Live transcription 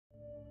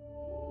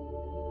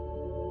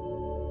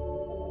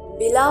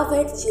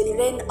Beloved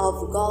children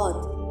of God,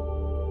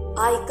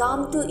 I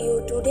come to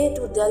you today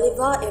to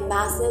deliver a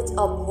message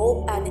of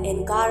hope and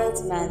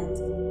encouragement.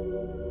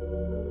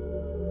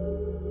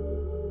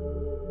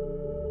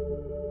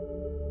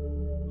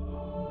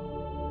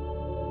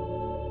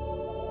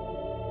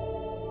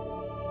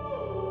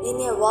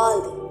 In a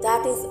world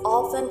that is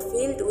often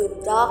filled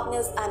with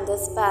darkness and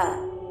despair,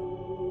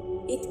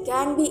 it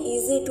can be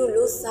easy to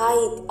lose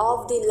sight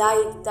of the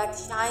light that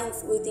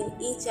shines within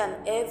each and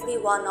every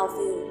one of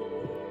you.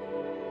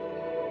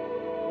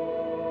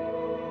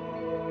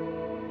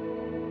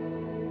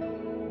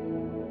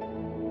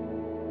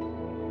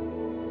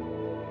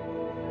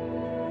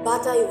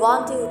 But I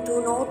want you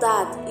to know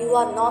that you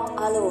are not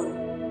alone.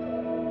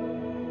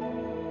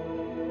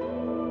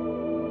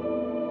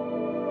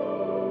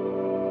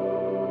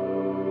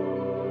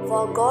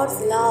 For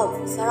God's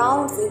love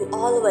surrounds you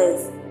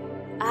always,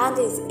 and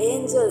His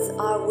angels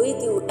are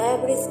with you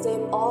every step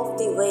of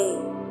the way.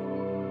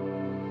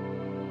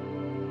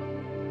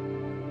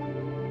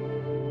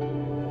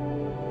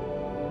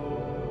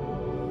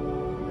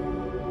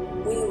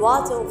 We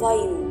watch over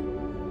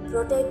you,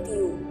 protect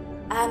you,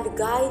 and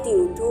guide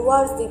you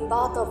towards the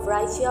path of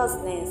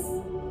righteousness.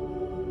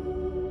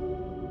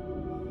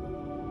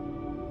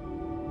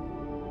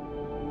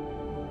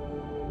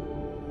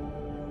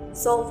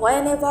 So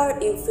whenever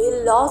you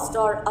feel lost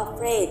or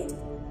afraid,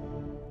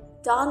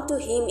 turn to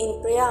Him in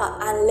prayer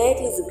and let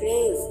His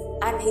grace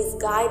and His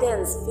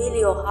guidance fill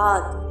your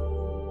heart.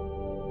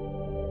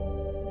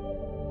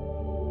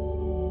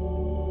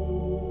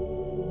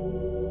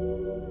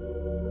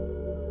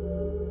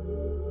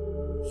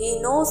 He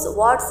knows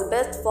what's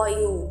best for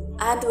you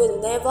and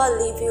will never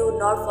leave you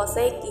nor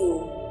forsake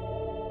you.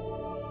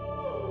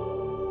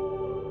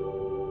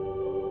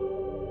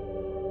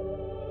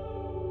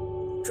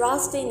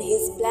 Trust in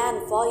His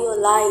plan for your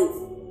life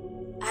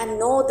and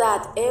know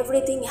that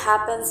everything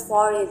happens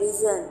for a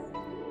reason.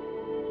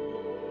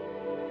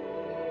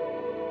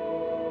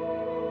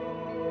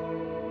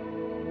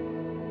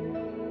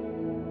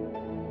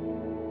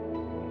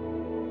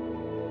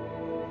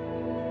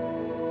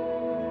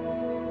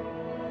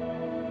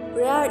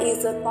 Prayer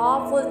is a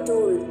powerful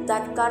tool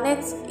that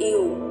connects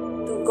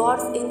you to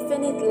God's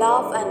infinite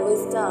love and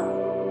wisdom.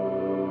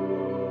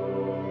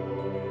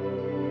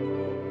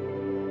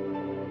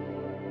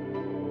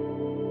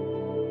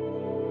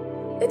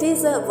 It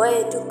is a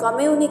way to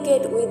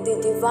communicate with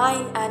the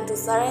Divine and to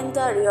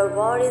surrender your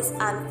worries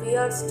and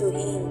fears to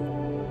Him.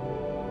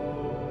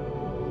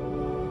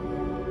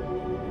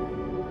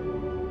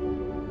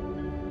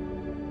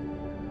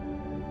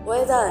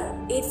 Whether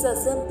it's a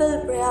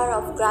simple prayer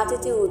of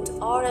gratitude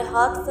or a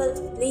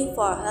heartfelt plea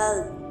for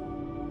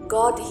help,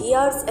 God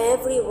hears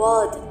every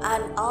word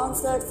and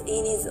answers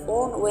in His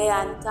own way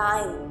and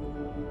time.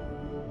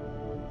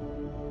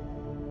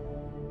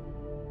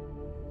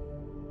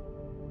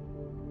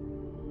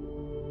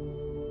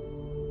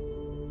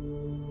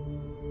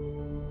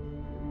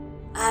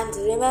 And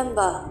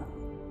remember,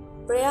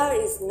 prayer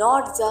is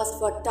not just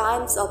for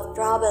times of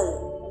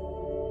trouble.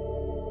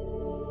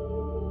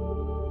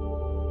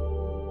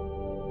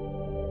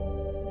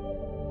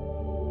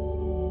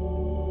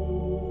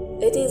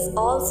 It is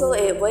also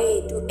a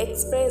way to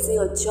express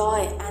your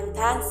joy and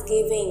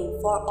thanksgiving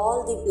for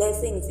all the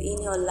blessings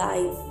in your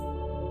life.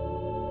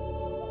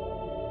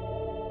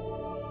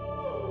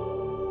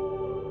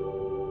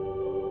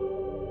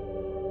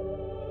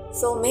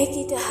 So make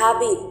it a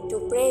habit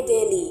to pray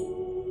daily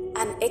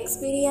and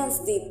experience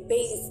the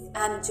peace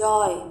and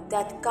joy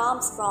that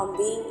comes from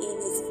being in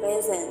His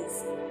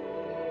presence.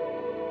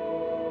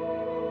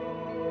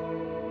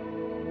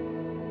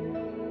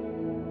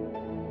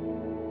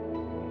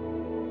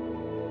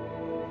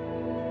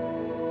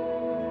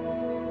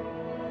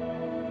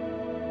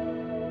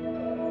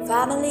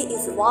 Family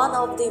is one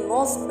of the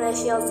most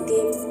precious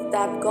gifts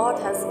that God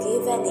has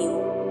given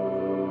you.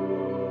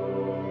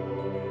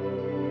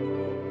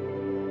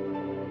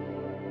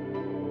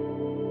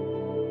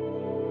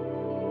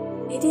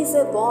 It is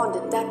a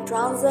bond that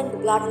transcends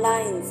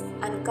bloodlines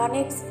and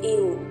connects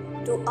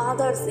you to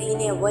others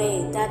in a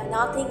way that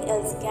nothing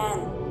else can.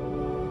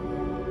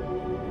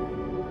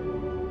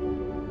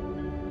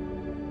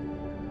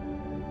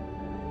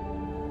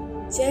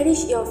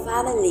 Cherish your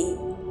family,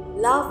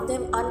 love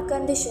them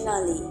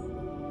unconditionally,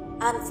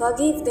 and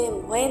forgive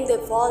them when they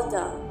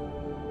falter.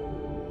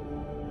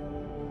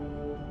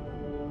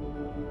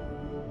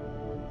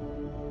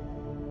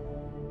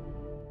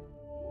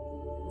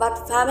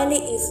 But family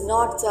is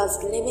not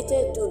just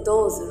limited to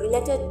those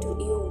related to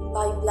you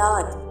by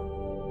blood.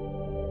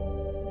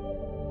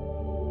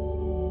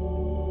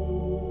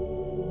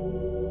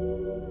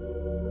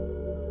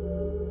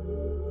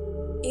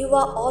 You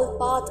are all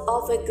part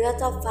of a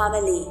greater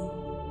family,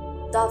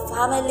 the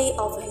family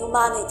of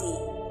humanity,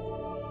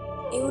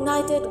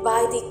 united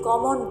by the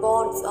common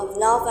bonds of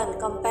love and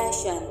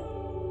compassion.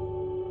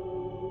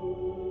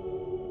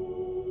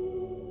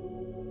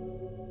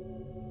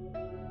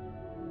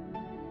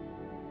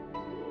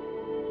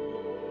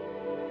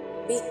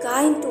 Be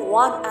kind to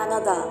one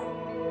another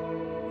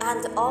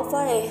and offer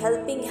a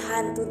helping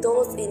hand to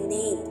those in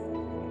need.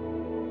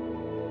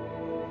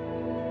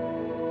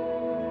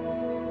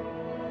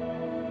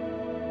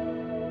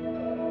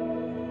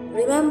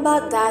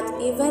 Remember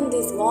that even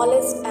the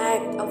smallest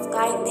act of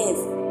kindness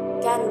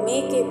can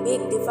make a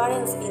big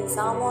difference in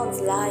someone's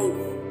life.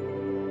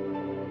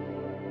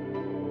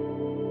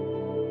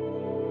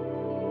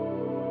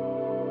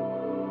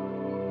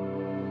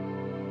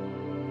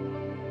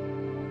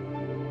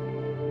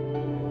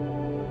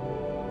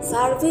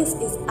 Service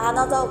is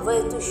another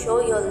way to show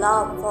your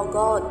love for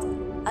God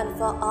and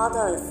for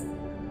others.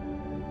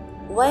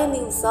 When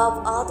you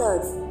serve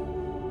others,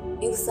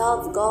 you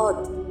serve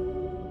God.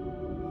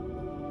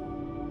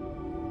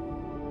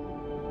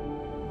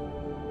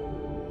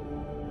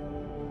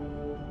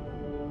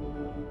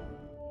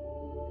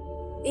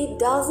 It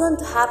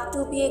doesn't have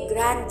to be a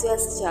grand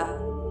gesture.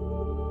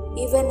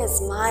 Even a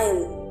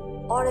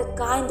smile or a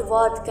kind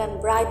word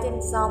can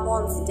brighten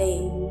someone's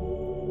day.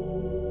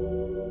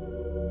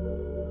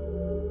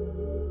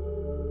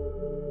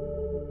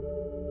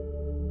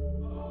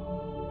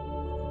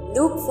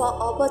 Look for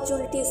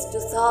opportunities to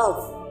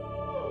serve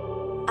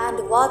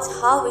and watch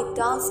how it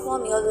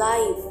transforms your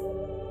life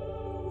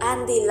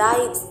and the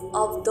lives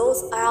of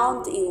those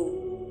around you.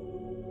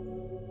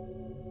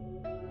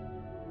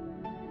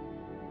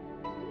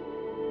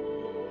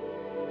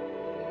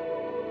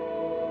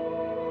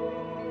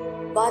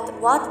 But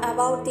what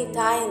about the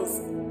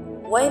times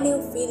when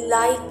you feel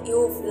like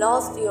you've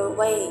lost your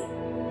way?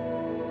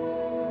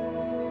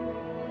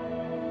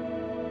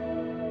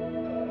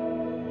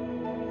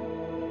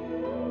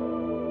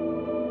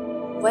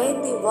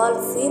 When the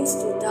world seems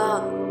too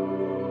dark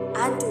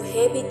and too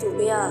heavy to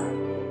bear.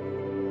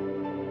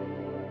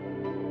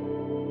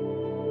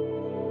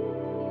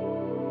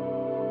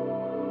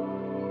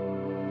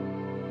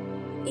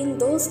 In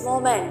those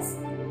moments,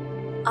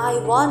 I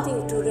want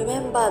you to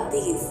remember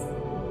this.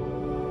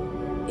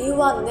 You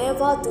are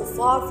never too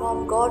far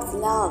from God's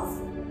love.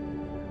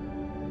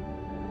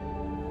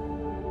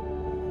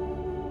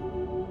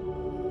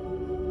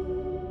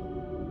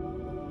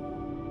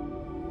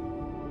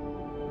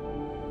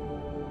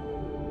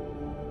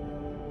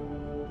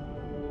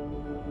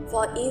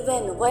 For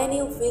even when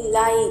you feel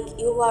like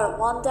you are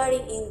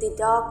wandering in the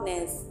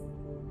darkness,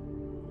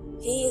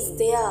 He is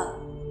there,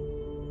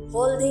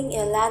 holding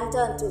a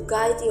lantern to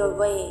guide your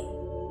way.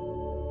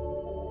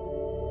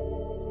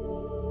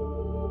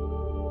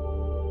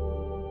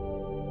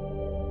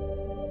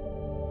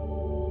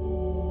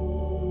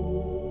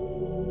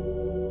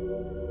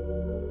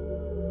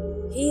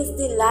 He is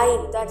the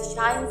light that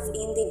shines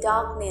in the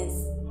darkness,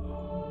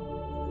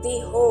 the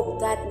hope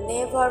that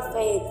never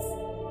fades,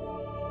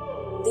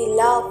 the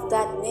love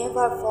that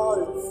never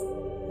falls.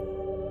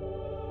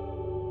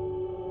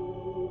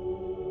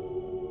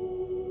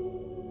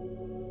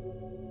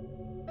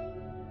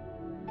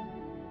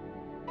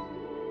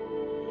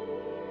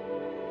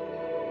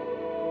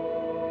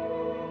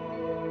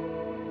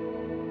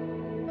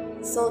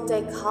 So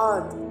take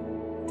heart,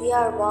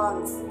 dear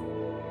ones,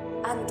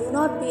 and do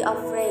not be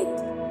afraid.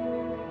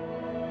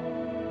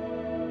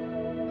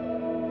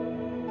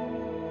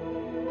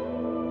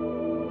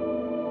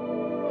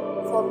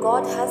 For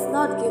God has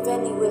not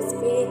given you a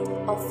spirit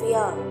of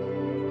fear,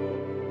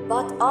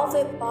 but of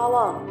a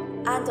power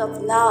and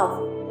of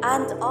love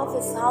and of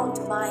a sound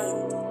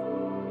mind.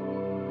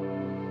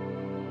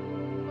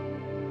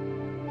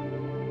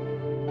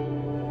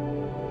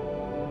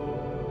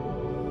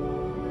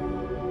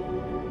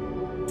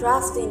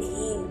 Trust in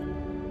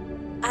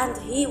Him, and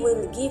He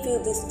will give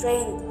you the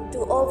strength to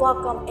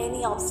overcome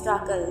any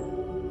obstacle.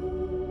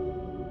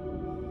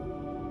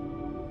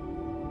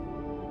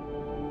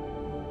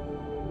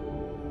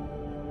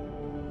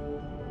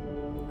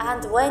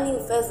 And when you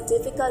face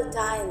difficult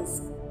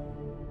times,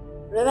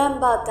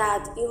 remember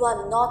that you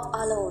are not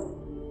alone.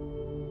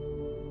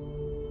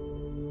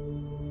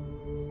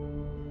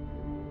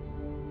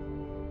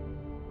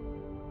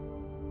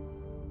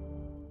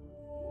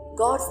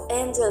 God's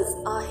angels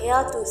are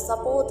here to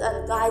support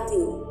and guide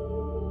you.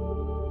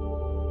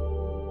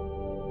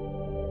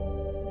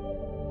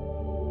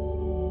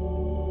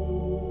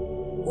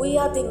 We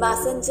are the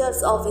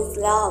messengers of His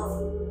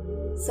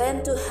love,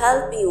 sent to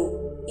help you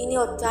in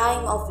your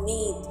time of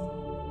need.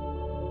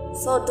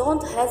 So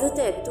don't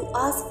hesitate to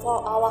ask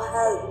for our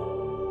help.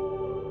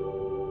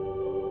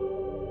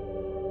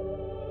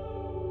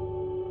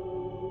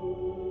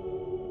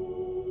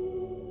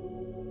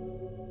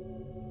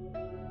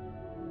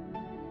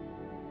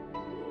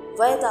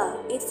 Whether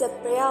it's a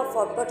prayer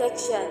for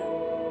protection,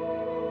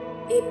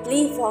 a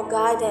plea for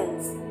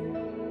guidance,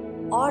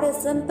 or a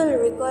simple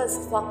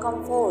request for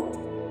comfort,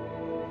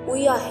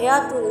 we are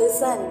here to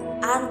listen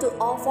and to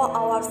offer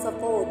our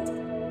support.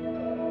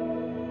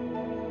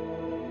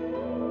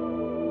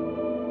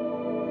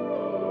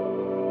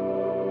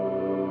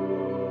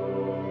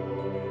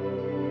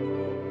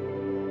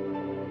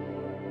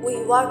 We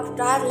work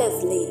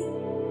tirelessly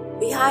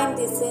behind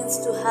the scenes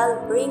to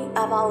help bring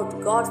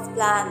about God's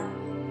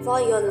plan for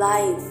your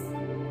life.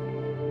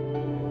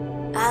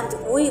 And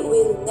we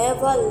will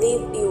never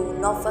leave you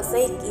nor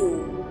forsake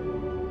you.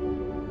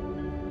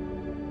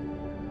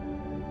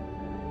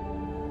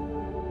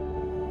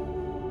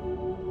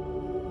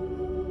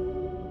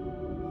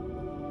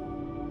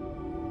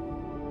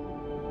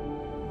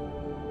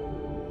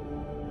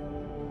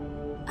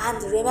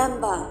 And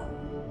remember,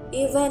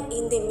 even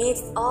in the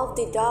midst of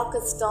the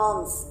darkest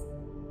storms,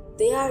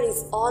 there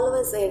is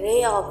always a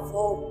ray of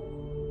hope.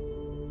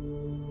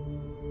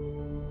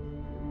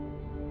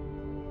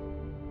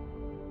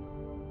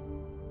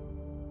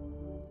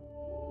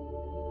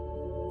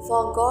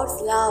 For God's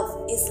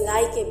love is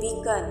like a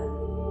beacon,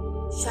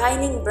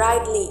 shining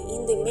brightly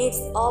in the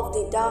midst of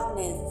the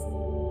darkness,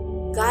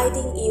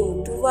 guiding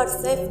you towards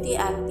safety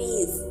and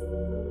peace.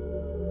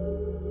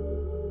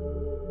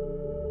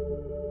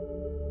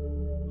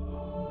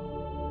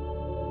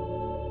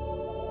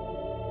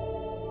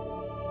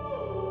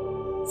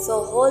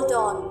 So hold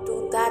on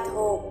to that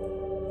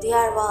hope,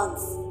 dear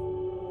ones,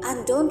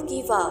 and don't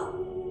give up.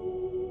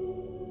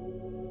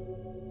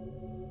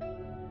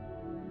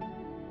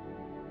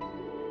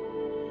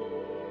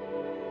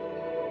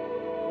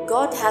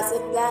 God has a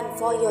plan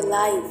for your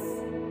life,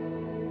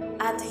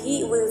 and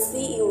He will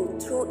see you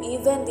through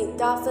even the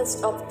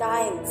toughest of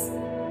times.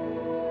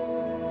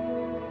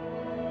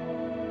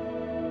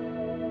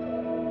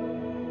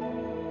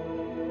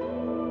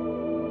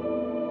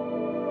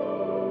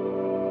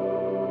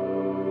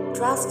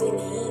 Trust in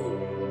Him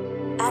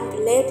and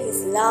let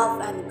His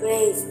love and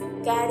grace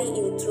carry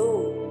you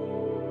through.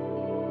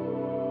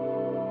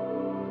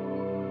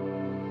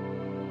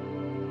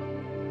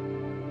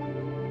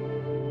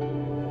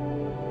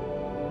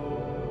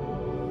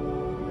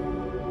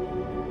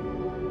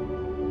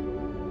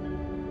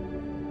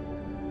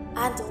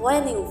 And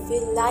when you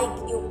feel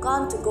like you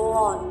can't go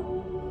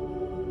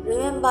on,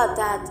 remember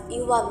that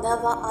you are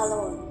never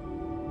alone.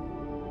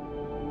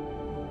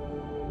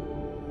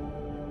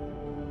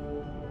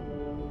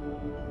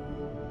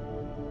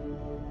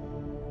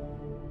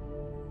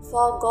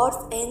 For God's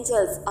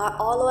angels are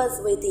always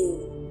with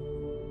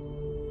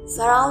you,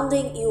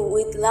 surrounding you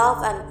with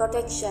love and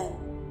protection.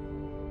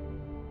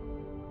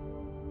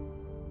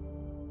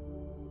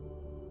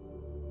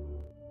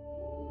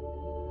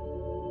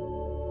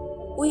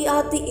 We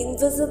are the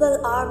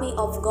invisible army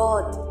of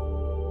God,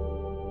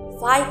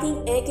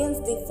 fighting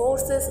against the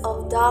forces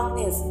of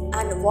darkness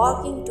and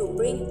working to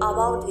bring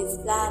about His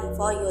plan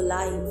for your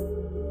life.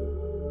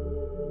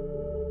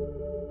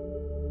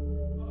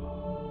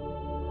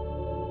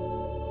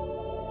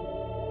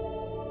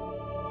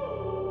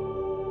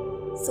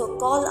 So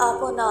call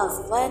upon us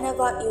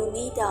whenever you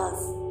need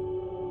us.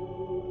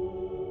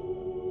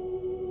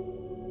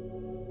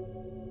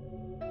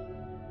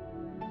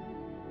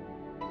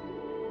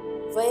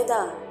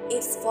 Whether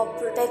it's for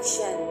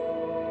protection,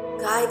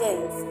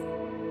 guidance,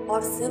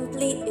 or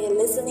simply a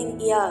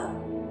listening ear,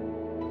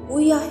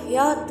 we are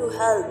here to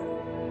help.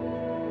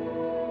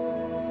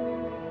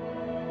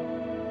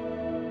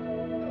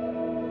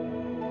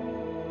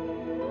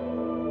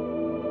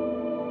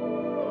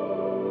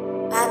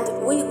 And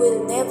we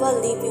will never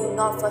leave you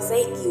nor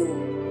forsake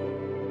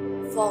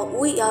you, for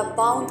we are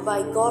bound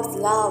by God's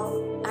love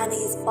and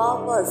His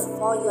purpose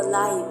for your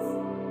life.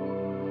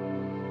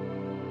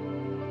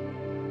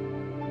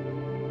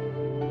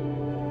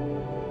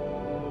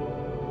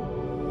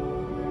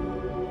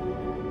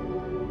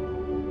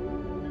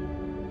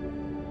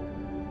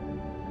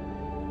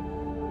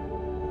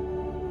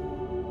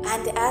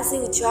 And as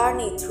you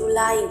journey through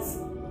life,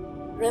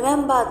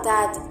 remember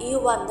that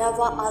you are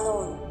never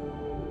alone.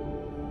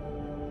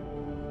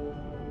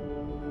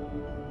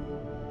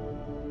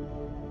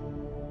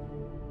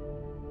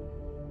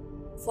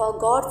 For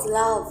God's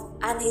love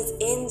and His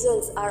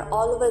angels are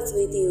always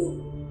with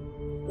you,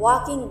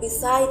 walking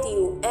beside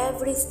you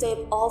every step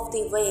of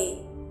the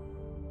way.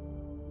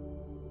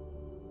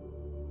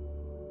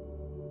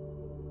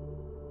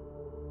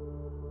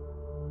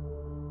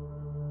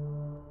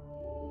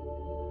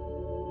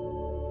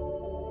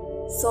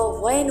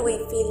 So when we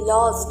feel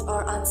lost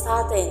or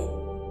uncertain,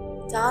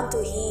 turn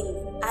to Him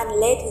and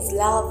let His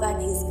love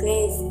and His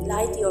grace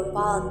light your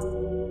path.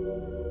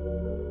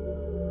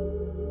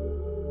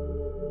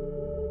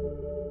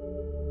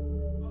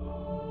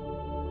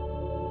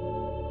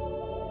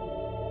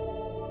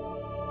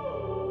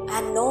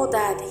 And know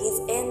that His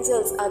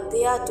angels are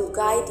there to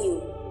guide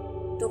you,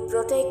 to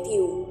protect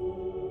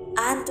you,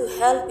 and to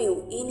help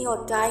you in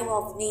your time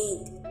of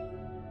need.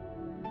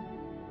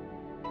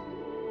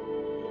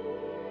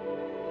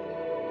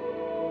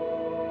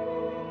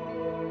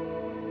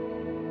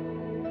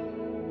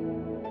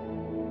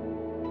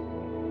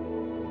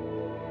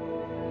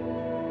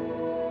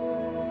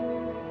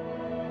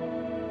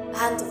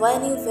 And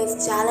when you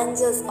face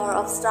challenges or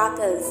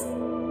obstacles,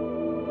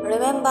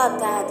 remember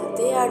that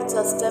they are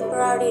just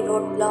temporary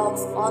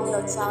roadblocks on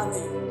your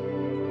journey.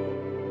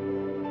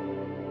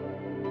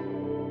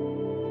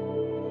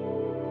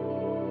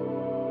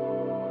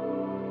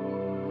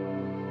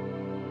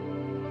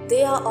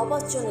 They are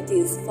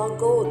opportunities for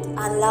growth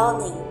and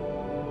learning,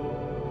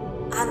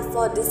 and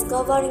for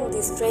discovering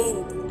the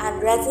strength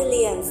and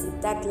resilience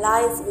that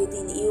lies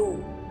within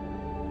you.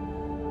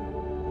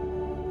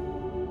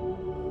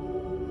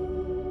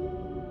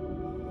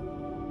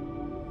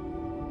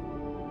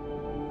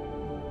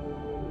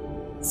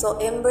 So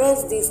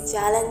embrace these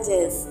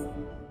challenges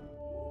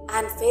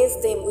and face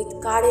them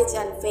with courage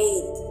and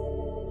faith.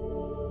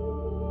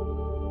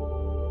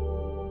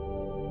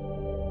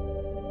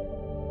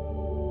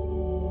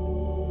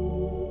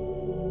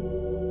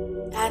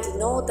 and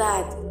know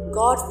that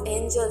God's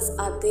angels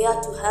are there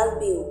to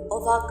help you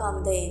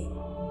overcome them,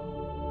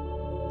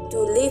 to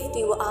lift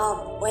you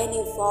up when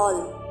you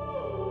fall,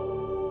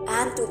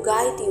 and to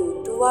guide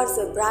you towards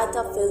a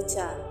brighter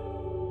future.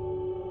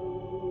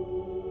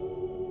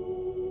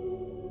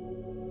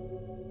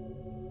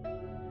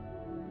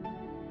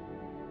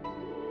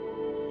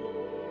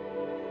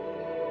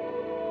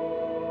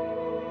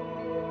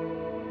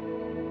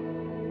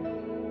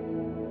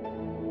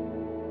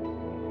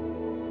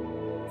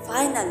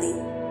 Finally,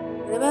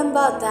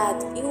 remember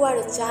that you are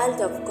a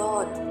child of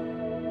God,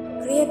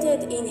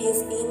 created in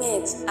His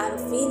image and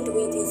filled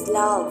with His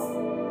love.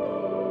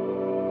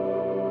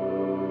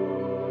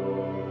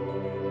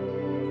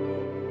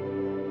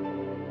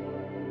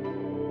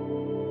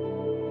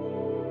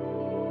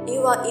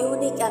 You are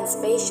unique and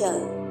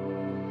special,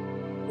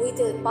 with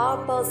a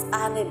purpose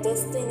and a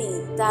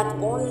destiny that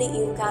only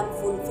you can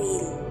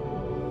fulfill.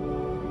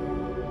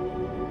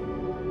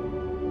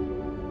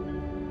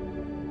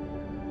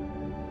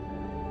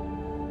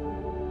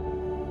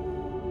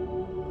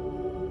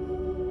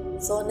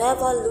 So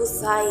never lose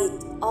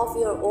sight of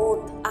your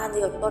worth and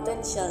your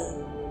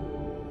potential.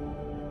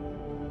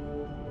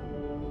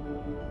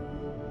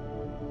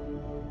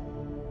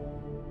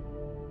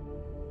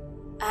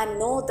 And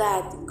know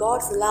that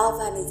God's love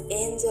and His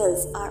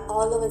angels are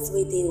always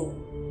with you,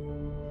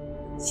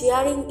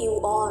 cheering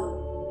you on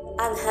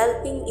and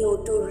helping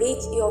you to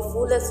reach your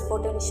fullest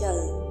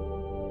potential.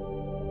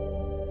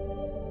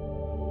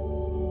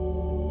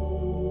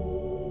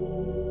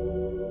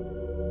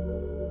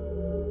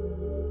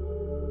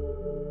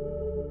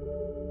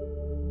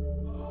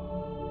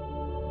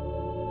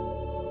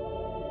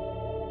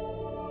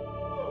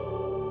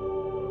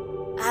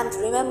 And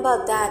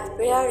remember that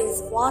prayer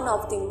is one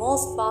of the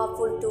most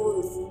powerful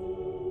tools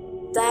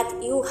that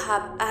you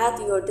have at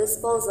your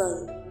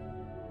disposal.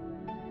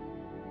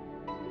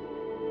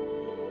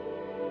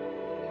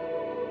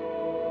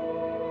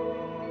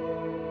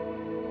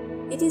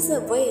 It is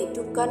a way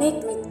to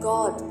connect with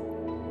God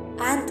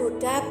and to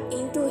tap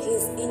into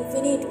His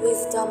infinite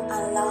wisdom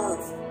and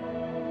love.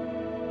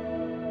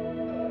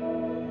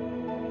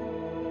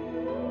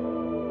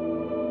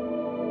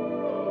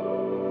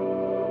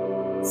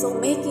 So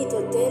make it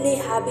a daily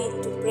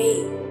habit to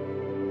pray,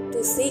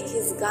 to seek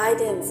His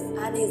guidance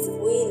and His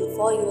will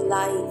for your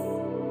life.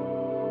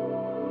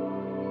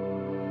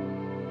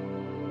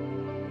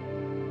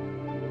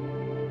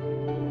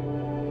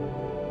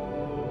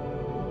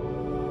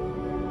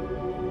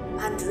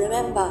 And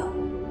remember,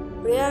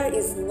 prayer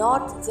is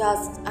not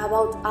just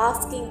about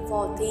asking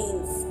for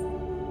things.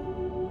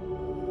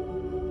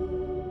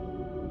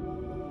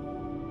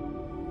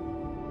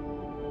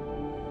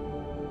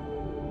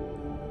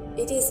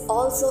 It is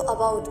also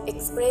about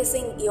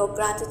expressing your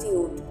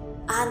gratitude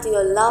and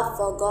your love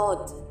for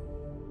God.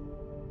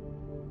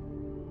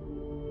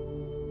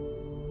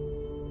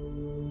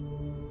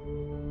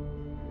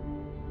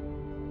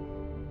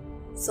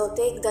 So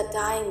take the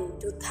time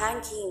to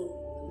thank Him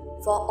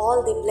for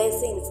all the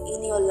blessings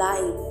in your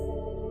life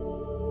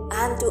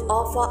and to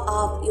offer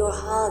up your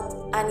heart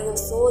and your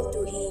soul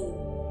to Him.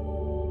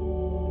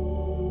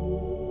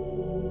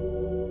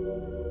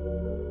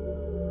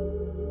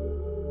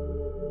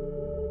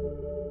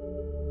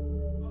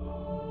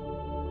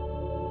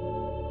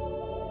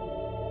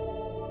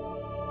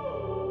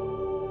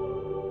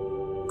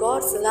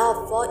 God's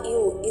love for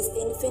you is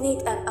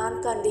infinite and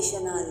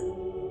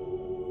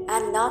unconditional,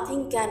 and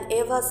nothing can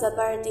ever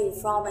separate you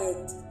from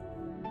it.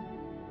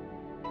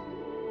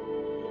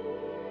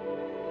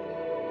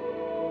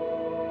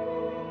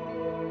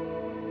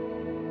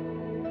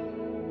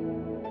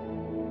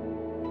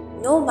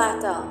 No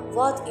matter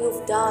what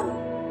you've done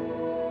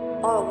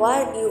or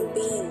where you've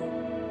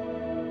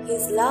been,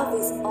 His love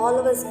is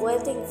always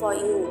waiting for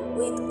you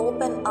with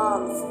open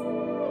arms.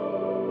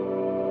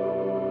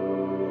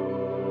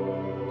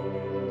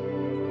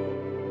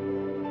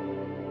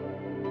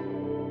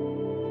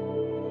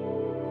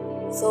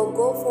 So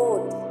go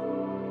forth,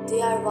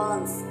 dear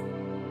ones,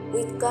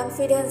 with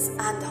confidence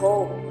and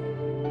hope.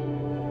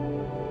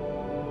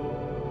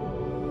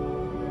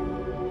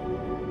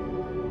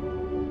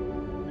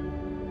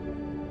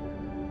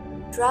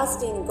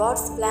 Trust in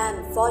God's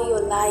plan for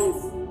your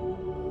life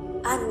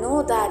and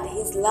know that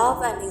His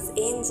love and His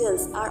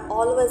angels are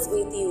always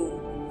with you.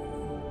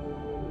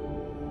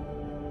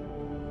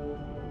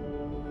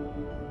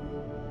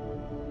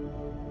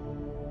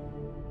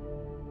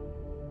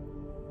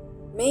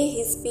 May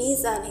His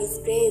peace and His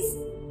grace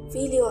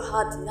fill your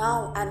heart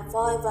now and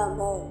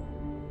forevermore.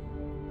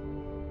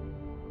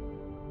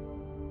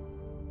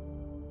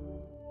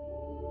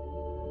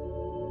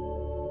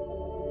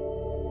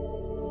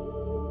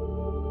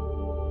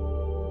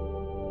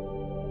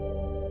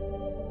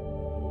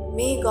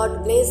 May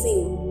God bless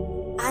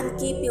you and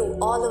keep you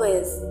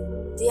always,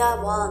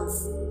 dear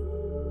ones.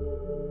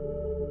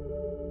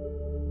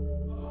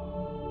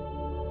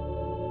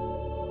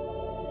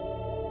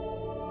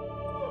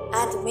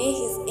 And may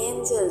His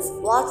angels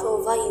watch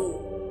over you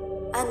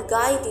and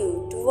guide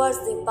you towards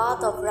the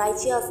path of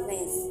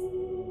righteousness.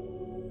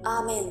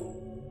 Amen.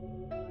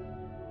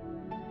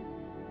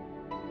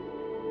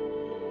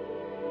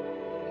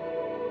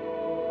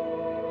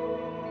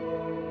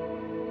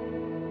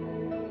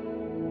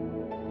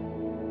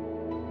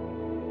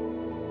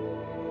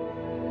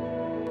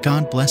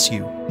 God bless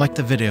you. Like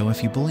the video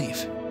if you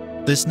believe.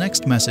 This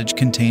next message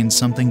contains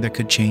something that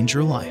could change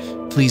your life.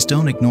 Please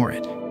don't ignore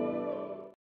it.